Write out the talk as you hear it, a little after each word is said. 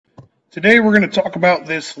Today we're going to talk about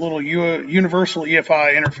this little universal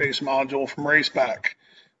EFI interface module from Racepak.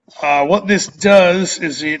 What this does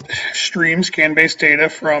is it streams CAN-based data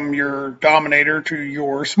from your Dominator to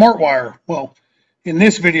your Smartwire. Well, in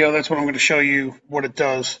this video, that's what I'm going to show you what it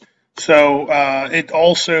does. So it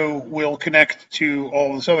also will connect to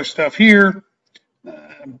all this other stuff here,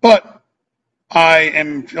 but I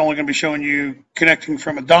am only going to be showing you connecting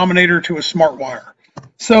from a Dominator to a Smartwire.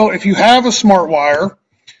 So if you have a Smartwire,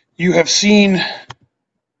 you have seen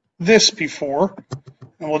this before,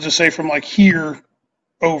 and we'll just say from like here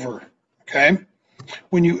over, okay?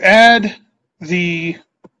 When you add the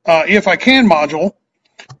EFI CAN module,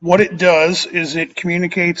 what it does is it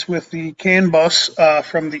communicates with the CAN bus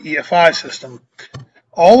from the EFI system.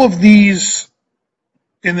 All of these,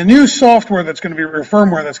 in the new software that's going to be, or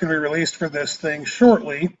firmware that's going to be released for this thing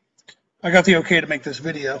shortly, I got the okay to make this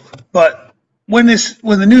video, but when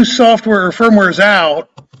the new software or firmware is out,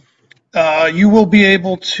 you will be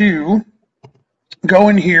able to go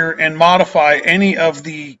in here and modify any of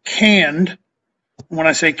the canned, when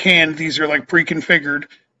I say canned, these are like pre-configured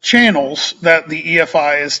channels that the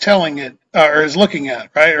EFI is telling it, or is looking at,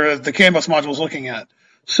 right? Or the CAN bus module is looking at.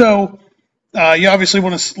 So you obviously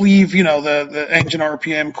want to leave, you know, the engine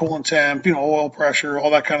RPM, coolant temp, you know, oil pressure,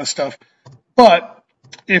 all that kind of stuff. But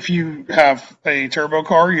if you have a turbo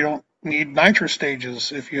car, you don't need nitrous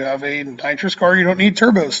stages. If you have a nitrous car, you don't need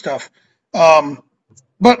turbo stuff.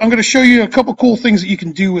 But I'm going to show you a couple cool things that you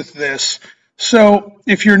can do with this. So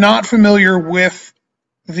if you're not familiar with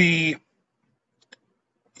the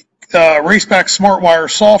Racepak Smartwire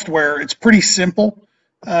software, it's pretty simple.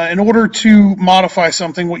 In order to modify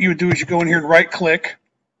something, what you would do is you go in here and right click,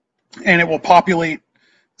 and it will populate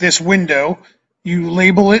this window. You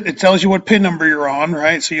label it. It tells you what pin number you're on,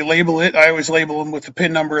 right? So you label it. I always label them with the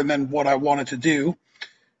pin number and then what I want it to do.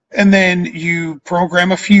 And then you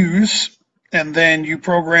program a fuse, and then you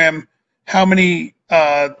program how many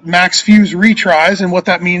max fuse retries. And what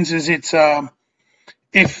that means is it's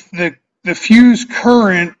if the fuse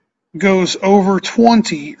current goes over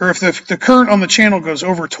 20, or if the current on the channel goes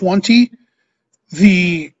over 20,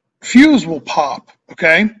 the fuse will pop,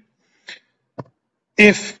 okay?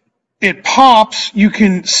 If it pops, you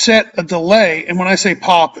can set a delay, and when I say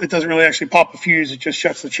pop, it doesn't really actually pop the fuse, it just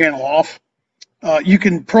shuts the channel off. You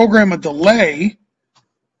can program a delay,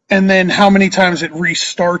 and then how many times it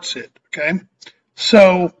restarts it, okay?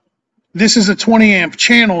 So this is a 20 amp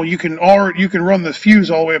channel. You can run the fuse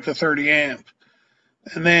all the way up to 30 amp.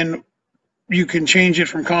 And then you can change it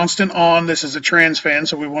from constant on, this is a trans fan,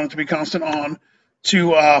 so we want it to be constant on,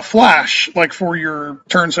 to flash, like for your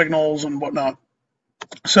turn signals and whatnot.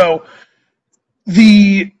 So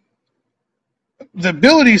the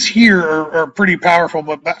abilities here are pretty powerful,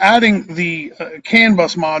 but adding the CAN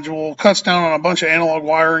bus module cuts down on a bunch of analog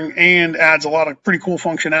wiring and adds a lot of pretty cool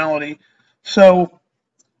functionality. So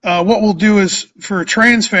what we'll do is for a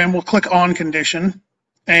trans fan, we'll click on condition,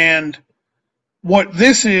 and what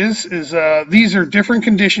this is these are different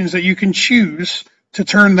conditions that you can choose to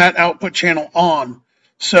turn that output channel on.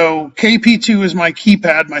 So KP2 is my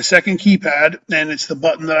keypad, my second keypad, and it's the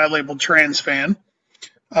button that I labeled trans fan.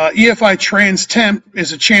 EFI trans temp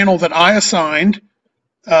is a channel that I assigned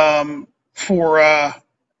for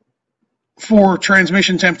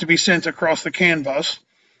transmission temp to be sent across the CAN bus.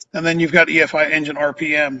 And then you've got EFI engine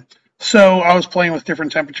RPM. So I was playing with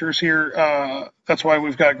different temperatures here. That's why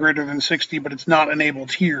we've got greater than 60, but it's not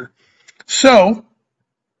enabled here. So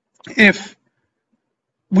if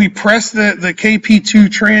we press the KP2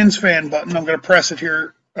 trans fan button, I'm going to press it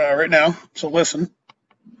here right now. So listen.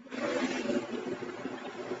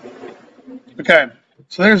 Okay,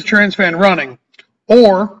 so there's a trans fan running.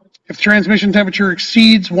 Or if the transmission temperature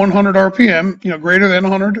exceeds 100 RPM, you know, greater than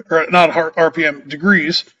 100, or not RPM,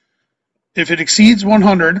 degrees, if it exceeds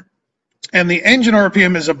 100 and the engine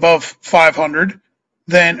RPM is above 500,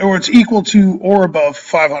 then, or it's equal to or above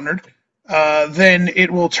 500, then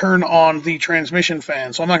it will turn on the transmission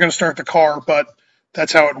fan. So I'm not going to start the car, but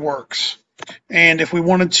that's how it works. And if we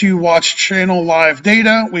wanted to watch channel live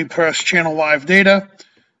data, we press channel live data.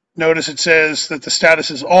 Notice it says that the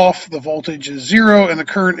status is off, the voltage is 0, and the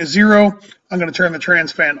current is 0. I'm going to turn the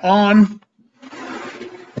trans fan on.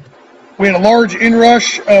 We had a large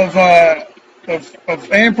inrush of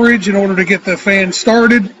amperage in order to get the fan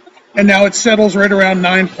started, and now it settles right around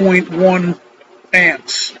 9.1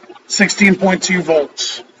 amps, 16.2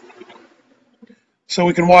 volts. So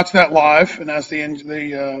we can watch that live, and as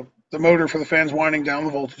the motor for the fan's winding down,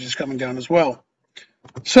 the voltage is coming down as well.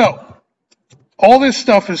 So all this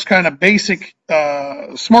stuff is kind of basic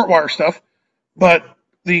Smartwire stuff, but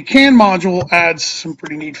the CAN module adds some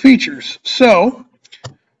pretty neat features. So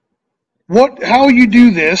How you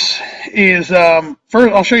do this is,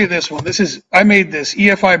 first I'll show you this one. I made this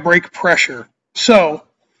Efi Brake Pressure. So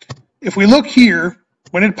if we look here,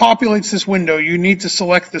 when it populates this window, you need to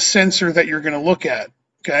select the sensor that you're going to look at.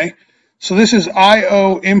 Okay, so this is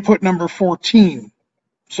IO input number 14.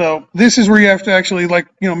 So this is where you have to actually, like,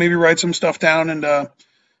 maybe write some stuff down and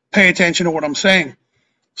pay attention to what I'm saying.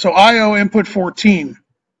 So IO input 14.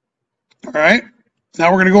 All right,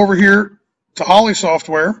 now we're going to go over here to Holley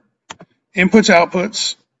software, inputs,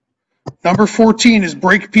 outputs. Number 14 is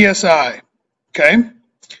brake PSI. Okay,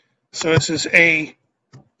 so this is a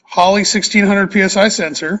Holley 1600 PSI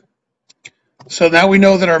sensor. So now we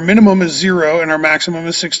know that our minimum is 0 and our maximum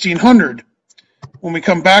is 1600. When we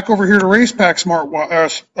come back over here to Racepak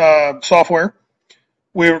Smartwire software,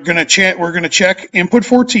 we're going to check input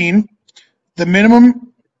 14. The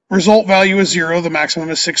minimum result value is 0. The maximum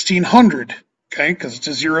is 1600. Okay, because it's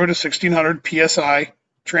a 0 to 1600 PSI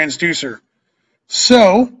transducer.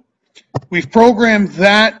 So we've programmed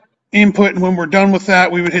that input, and when we're done with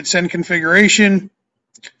that, we would hit send configuration,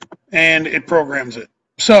 and it programs it.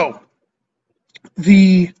 So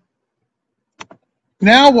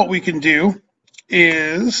now what we can do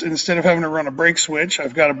is, instead of having to run a brake switch,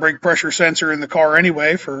 I've got a brake pressure sensor in the car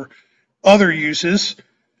anyway for other uses.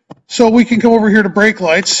 So we can come over here to brake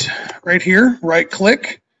lights, right here, right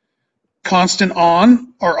click, constant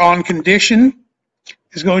on. Our on condition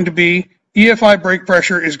is going to be EFI brake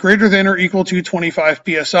pressure is greater than or equal to 25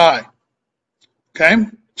 PSI. Okay,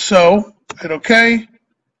 so hit OK.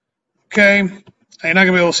 Okay, I'm not going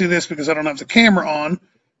to be able to see this because I don't have the camera on,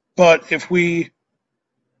 but if we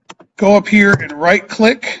go up here and right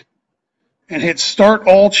click and hit start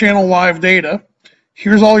all channel live data,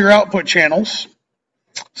 here's all your output channels.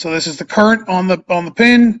 So this is the current on the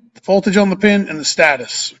pin, the voltage on the pin, and the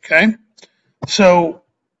status. Okay, so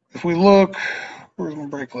if we look, where's my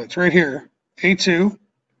brake lights? Right here, A2,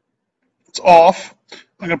 it's off.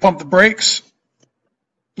 I'm going to pump the brakes.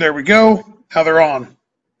 There we go. Now they're on.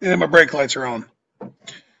 And my brake lights are on.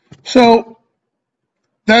 So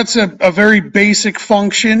that's a very basic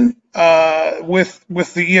function with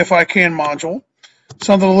the EFI CAN module.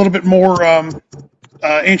 Something a little bit more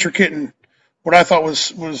intricate and what I thought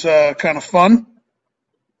was kind of fun.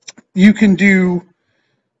 You can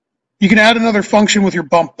add another function with your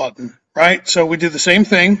bump button, right? So we did the same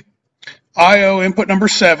thing. IO input number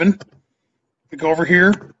 7. We go over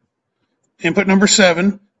here. Input number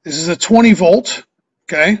 7. This is a 20 volt.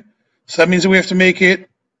 Okay, so that means that we have to make it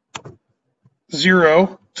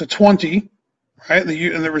 0 to 20, right? And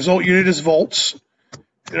the result unit is volts.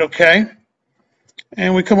 Hit OK.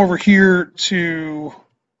 And we come over here to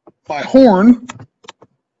my horn.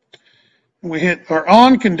 We hit our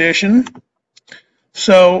on condition.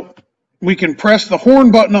 So we can press the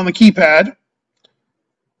horn button on the keypad,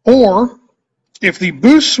 or if the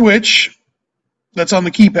boost switch that's on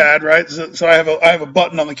the keypad, right? So I have a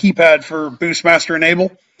button on the keypad for boost master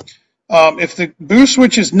enable. If the boost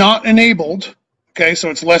switch is not enabled, okay, so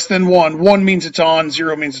it's less than 1. 1 means it's on,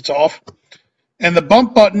 0 means it's off, and the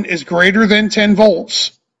bump button is greater than 10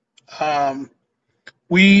 volts,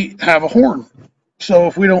 we have a horn. So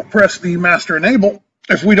if we don't press the master enable,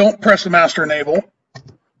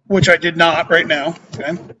 which I did not right now,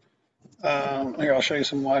 okay, here, I'll show you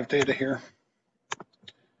some live data here.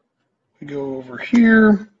 We go over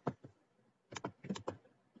here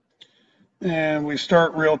and we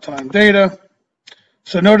start real-time data.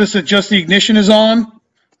 So notice that just the ignition is on.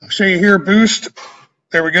 I'll show you here, boost.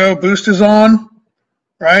 There we go, boost is on,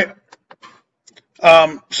 right?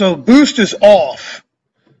 So boost is off.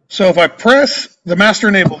 So if I press the master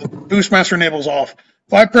enable, the boost master enable is off.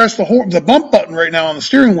 If I press the bump button right now on the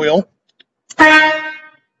steering wheel,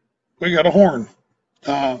 we got a horn.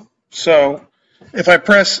 So if I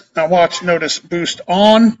press, now watch, notice boost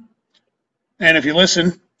on, and if you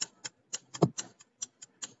listen,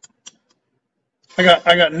 I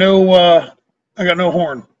got no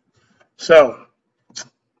horn. So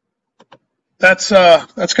that's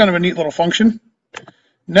kind of a neat little function.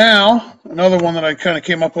 Now another one that I kind of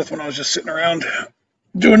came up with when I was just sitting around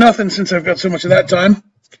doing nothing, since I've got so much of that time.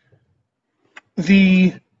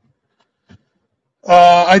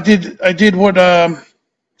 I did what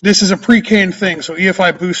this is a pre-canned thing, so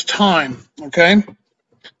EFI Boost Time, okay?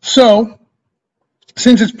 So,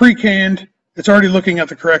 since it's pre-canned, it's already looking at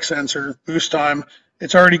the correct sensor, Boost Time.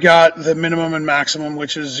 It's already got the minimum and maximum,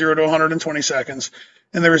 which is 0 to 120 seconds.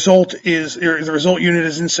 And the result unit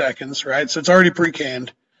is in seconds, right? So it's already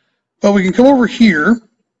pre-canned. But we can come over here,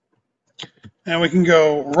 and we can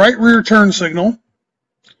go right rear turn signal,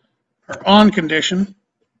 or on condition.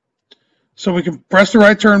 So we can press the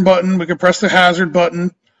right turn button, we can press the hazard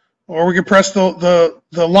button, Or we could press the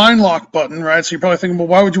line lock button, right? So you're probably thinking, well,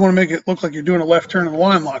 why would you want to make it look like you're doing a left turn in the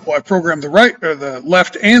line lock? Well, I programmed the right or the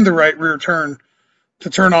left and the right rear turn to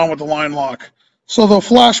turn on with the line lock. So they'll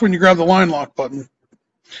flash when you grab the line lock button.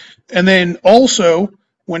 And then also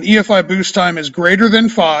when EFI Boost Time is greater than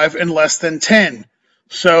 5 and less than 10.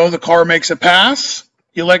 So the car makes a pass,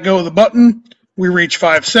 you let go of the button, we reach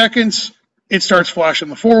 5 seconds, it starts flashing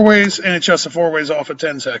the four ways, and it shuts the four ways off at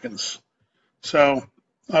 10 seconds. So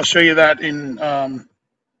I'll show you that in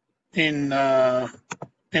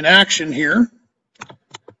action here.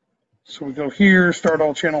 So we go here, start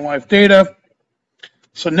all channel live data.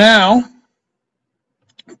 So now,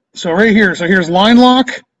 so right here, so here's line lock.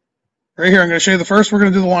 Right here, I'm going to show you the first, we're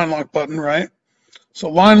going to do the line lock button, right? So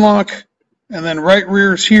line lock, and then right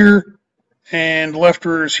rear is here, and left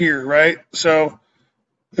rear is here, right? So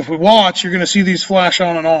if we watch, you're going to see these flash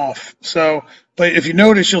on and off. So, but if you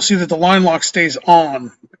notice, you'll see that the line lock stays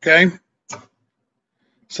on, okay?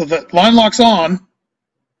 So the line lock's on,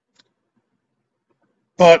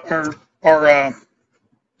 but our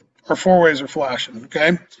four ways are flashing,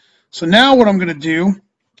 okay? So now what I'm going to do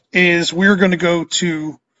is we're going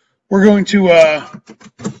to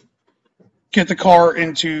get the car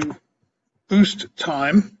into boost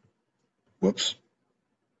time. Whoops.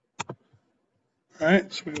 All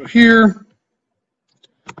right, so we go here.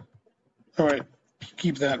 All right,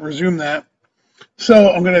 keep that, resume that.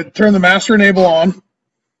 So I'm going to turn the master enable on,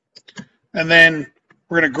 and then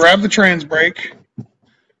we're going to grab the trans brake,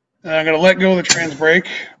 and I'm going to let go of the trans brake,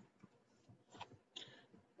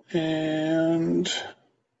 and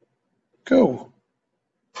go.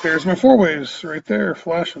 There's my four ways right there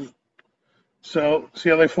flashing. So see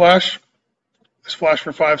how they flash? It's flashed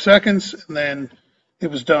for 5 seconds, and then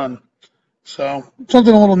it was done. So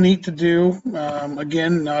something a little neat to do.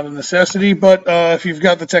 Again, not a necessity, but if you've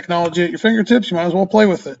got the technology at your fingertips, you might as well play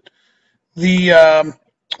with it.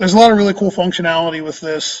 There's a lot of really cool functionality with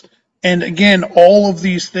this, and again, all of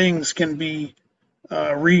these things can be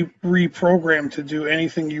reprogrammed to do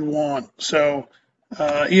anything you want. So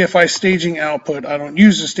EFI staging output, I don't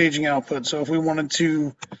use the staging output, so if we wanted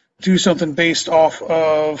to do something based off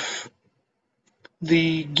of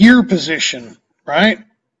the gear position, right?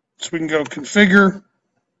 So we can go configure.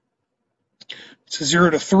 It's a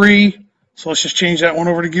 0 to 3. So let's just change that one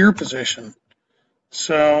over to gear position.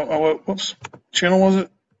 So, oh, whoops, channel was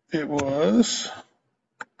it? It was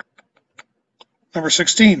number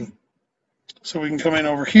 16. So we can come in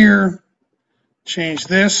over here, change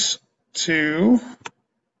this to,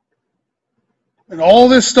 and all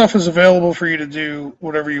this stuff is available for you to do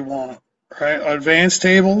whatever you want, right? Advanced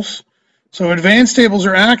tables. So advanced tables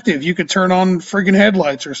are active. You could turn on friggin'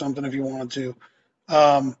 headlights or something if you wanted to.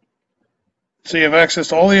 So you have access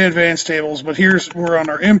to all the advanced tables, but we're on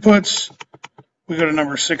our inputs. We go to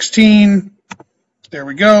number 16. There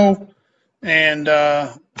we go. And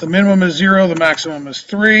the minimum is 0, the maximum is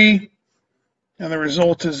 3. And the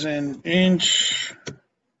result is in inch.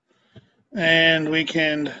 And we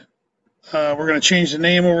can, we're going to change the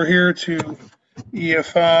name over here to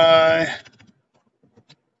EFI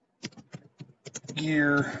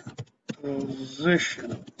gear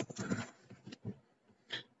position.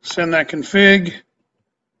 Send that config.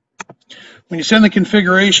 When you send the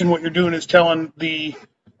configuration, what you're doing is telling the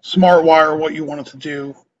Smartwire what you want it to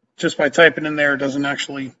do. Just by typing in there, it doesn't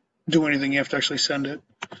actually do anything. You have to actually send it.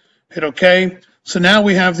 Hit OK. So now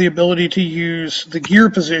we have the ability to use the gear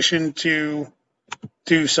position to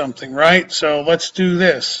do something, right? So let's do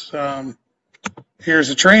this. Here's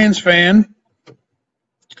a trans fan.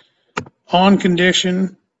 On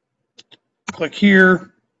condition. Click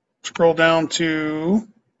here. Scroll down to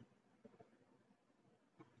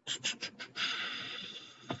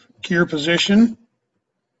gear position.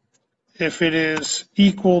 If it is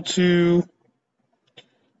equal to,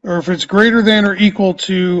 or if it's greater than or equal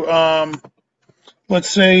to, let's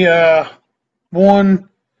say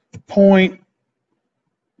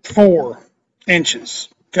 1.4 inches,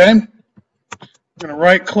 okay? We're going to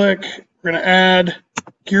right click, we're going to add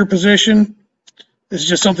gear position. This is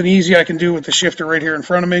just something easy I can do with the shifter right here in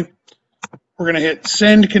front of me. We're going to hit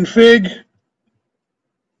send config.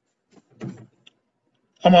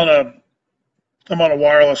 I'm on a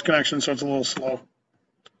wireless connection, so it's a little slow.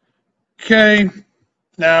 Okay,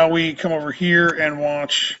 now we come over here and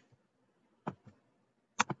watch.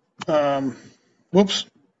 Whoops,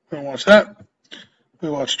 we don't watch that. We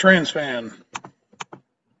watch Transfan.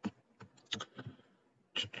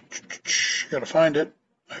 Gotta find it.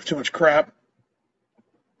 I have too much crap.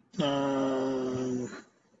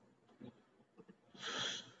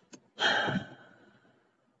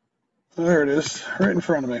 There it is, right in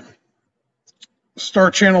front of me.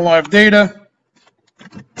 Start channel live data.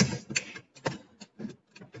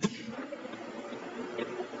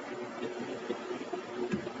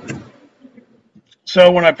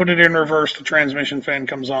 So when I put it in reverse, the transmission fan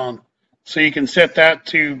comes on. So you can set that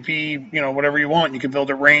to be, whatever you want. You can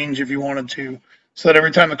build a range if you wanted to, so that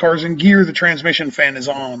every time the car's in gear, the transmission fan is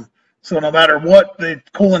on. So no matter what the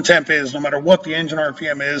coolant temp is, no matter what the engine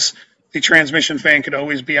RPM is, the transmission fan could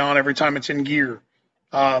always be on every time it's in gear,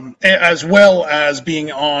 as well as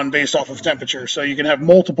being on based off of temperature. So you can have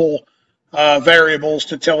multiple variables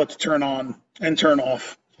to tell it to turn on and turn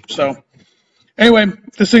off. So anyway,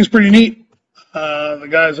 this thing's pretty neat. The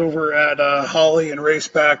guys over at Holley and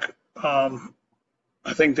Racepak,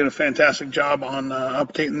 I think, did a fantastic job on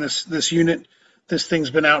updating this unit. This thing's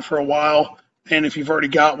been out for a while, and if you've already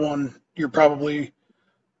got one, you're probably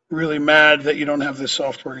really mad that you don't have this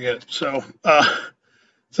software yet. So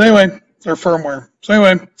anyway, or firmware. So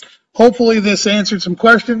anyway, hopefully this answered some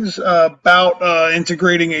questions about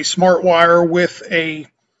integrating a Smartwire with a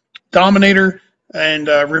Dominator. And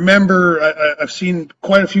remember, I've seen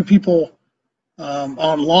quite a few people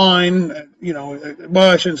online, well,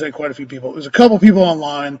 I shouldn't say quite a few people. There's a couple people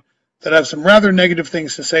online that have some rather negative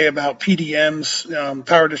things to say about PDMs,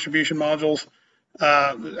 power distribution modules,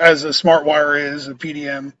 as a Smartwire is a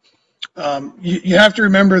PDM. You have to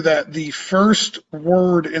remember that the first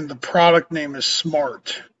word in the product name is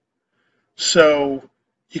smart. So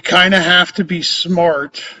you kind of have to be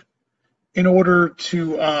smart in order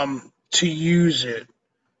to use it.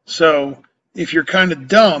 So if you're kind of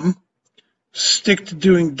dumb, stick to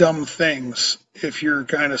doing dumb things. If you're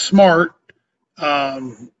kind of smart,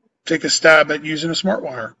 take a stab at using a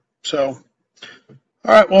Smartwire. So, all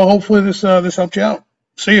right. Well, hopefully this helped you out.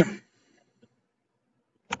 See you.